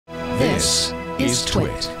This is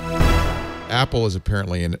TWiT. Apple is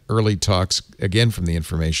apparently in early talks, again from the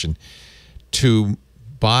information, to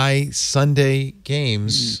buy Sunday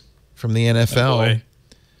games from the NFL.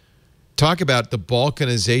 Talk about the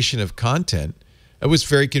balkanization of content. It was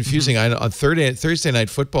very confusing. On Thursday Night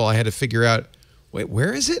Football, I had to figure out, wait,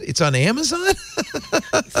 where is it? It's on Amazon?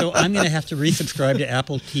 So I'm going to have to resubscribe to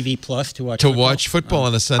Apple TV Plus to watch football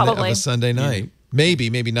on a Sunday night. Maybe,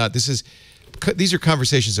 maybe not. These are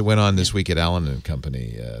conversations that went on this week at Allen and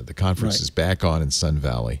Company. The conference is back on in Sun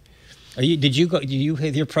Valley. Did you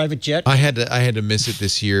have your private jet? I had to miss it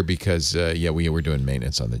this year because we were doing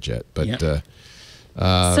maintenance on the jet. But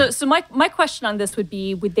so my question on this would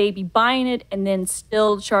be: would they be buying it and then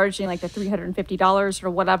still charging like the $350 or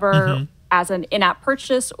whatever as an in-app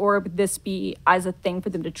purchase, or would this be as a thing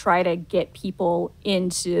for them to try to get people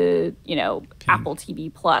into Apple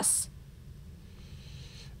TV Plus?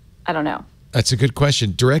 I don't know. That's a good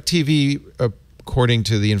question. DirecTV, according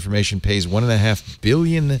to the information, pays $1.5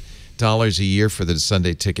 billion a year for the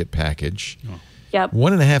Sunday ticket package. Oh. Yep.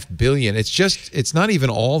 $1.5 billion. It's not even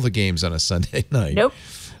all the games on a Sunday night. Nope.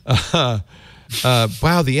 Wow,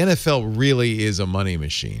 the NFL really is a money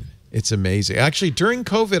machine. It's amazing. Actually, during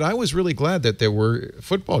COVID, I was really glad that there were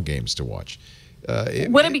football games to watch.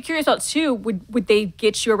 What I'd be curious about too, would they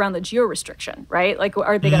get you around the geo restriction, right? Like,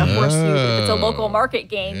 are they going to force you, if it's a local market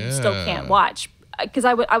game, you still can't watch? Because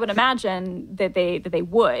I would imagine that they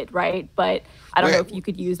would, right? But I don't know if you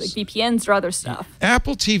could use like VPNs or other stuff.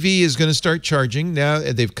 Apple TV is going to start charging now.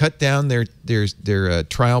 They've cut down their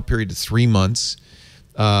trial period to 3 months.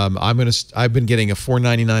 I've been getting a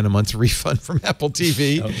 $4.99 a month refund from Apple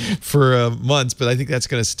TV for months, but I think that's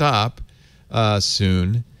going to stop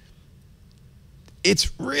soon.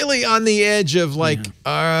 It's really on the edge of like,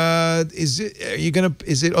 is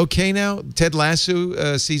it okay now? Ted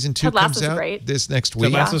Lasso season 2 comes out this next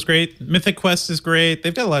week. Ted Lasso's great. Mythic Quest is great.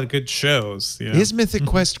 They've got a lot of good shows. Is Mythic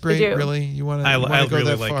Quest great? Really? You want to? I go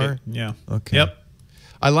really that like far? it. Yeah. Okay. Yep.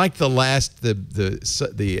 I like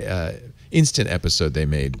the instant episode they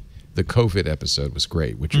made. The COVID episode was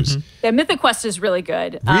great, which was Mythic Quest is really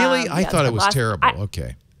good. Really, I thought it was terrible.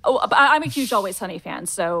 Okay. Oh, I'm a huge Always Sunny fan,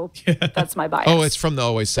 so that's my bias. Oh, it's from the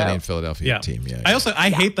Always Sunny in Philadelphia team. Yeah. I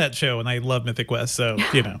hate that show, and I love Mythic Quest. So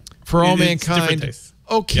For All Mankind.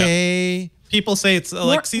 Okay. Yep. People say it's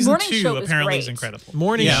like season 2 apparently is incredible.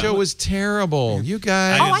 Morning Show was terrible. You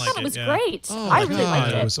guys. I thought it was great. Oh, I really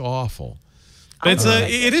liked it. It was awful. But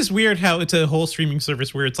it is weird how it's a whole streaming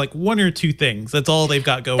service where it's like one or two things. That's all they've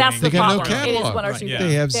got going. That's the problem. No catalog. It is one or two things.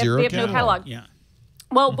 They have zero catalog. No catalog. Yeah.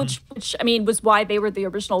 Well, which I mean was why they were the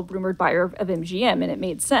original rumored buyer of MGM, and it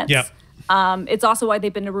made sense. Yeah. It's also why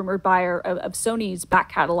they've been a rumored buyer of Sony's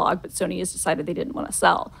back catalog, but Sony has decided they didn't want to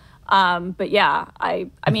sell. But yeah, I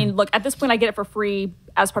mean, look, at this point, I get it for free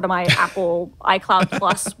as part of my Apple iCloud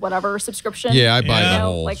Plus whatever subscription. Yeah, I buy the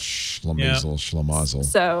whole schlemazel.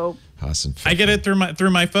 So I get it through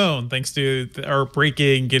my phone thanks to our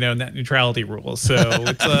breaking net neutrality rules. So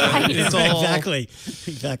it's all exactly.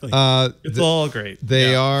 It's all great.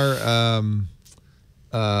 They are.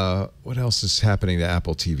 What else is happening to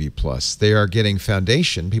Apple TV Plus? They are getting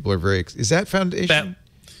Foundation. People are very. Is that Foundation?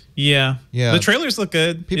 Yeah. The trailers look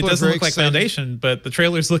good. People it doesn't look excited. like Foundation, but the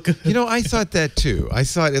trailers look good. I thought that too. I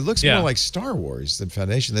thought it looks more like Star Wars than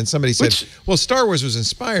Foundation. Then somebody said, well, Star Wars was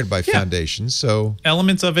inspired by Foundation, so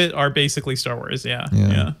elements of it are basically Star Wars.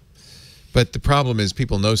 Yeah. But the problem is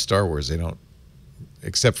people know Star Wars. They don't,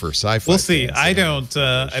 except for sci-fi. We'll see. fans, I don't.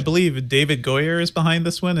 I believe David Goyer is behind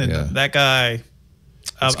this one, and that guy.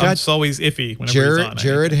 I'm just always iffy whenever he's on.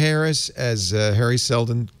 Jared Harris as Harry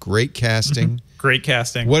Seldon. Great casting. Great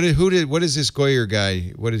casting. What is this Goyer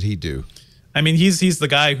guy? What did he do? I mean, he's the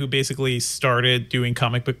guy who basically started doing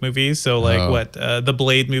comic book movies. So like the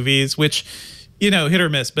Blade movies, which hit or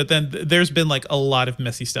miss. But then there's been like a lot of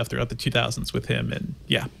messy stuff throughout the 2000s with him, and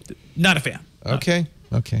not a fan. Okay.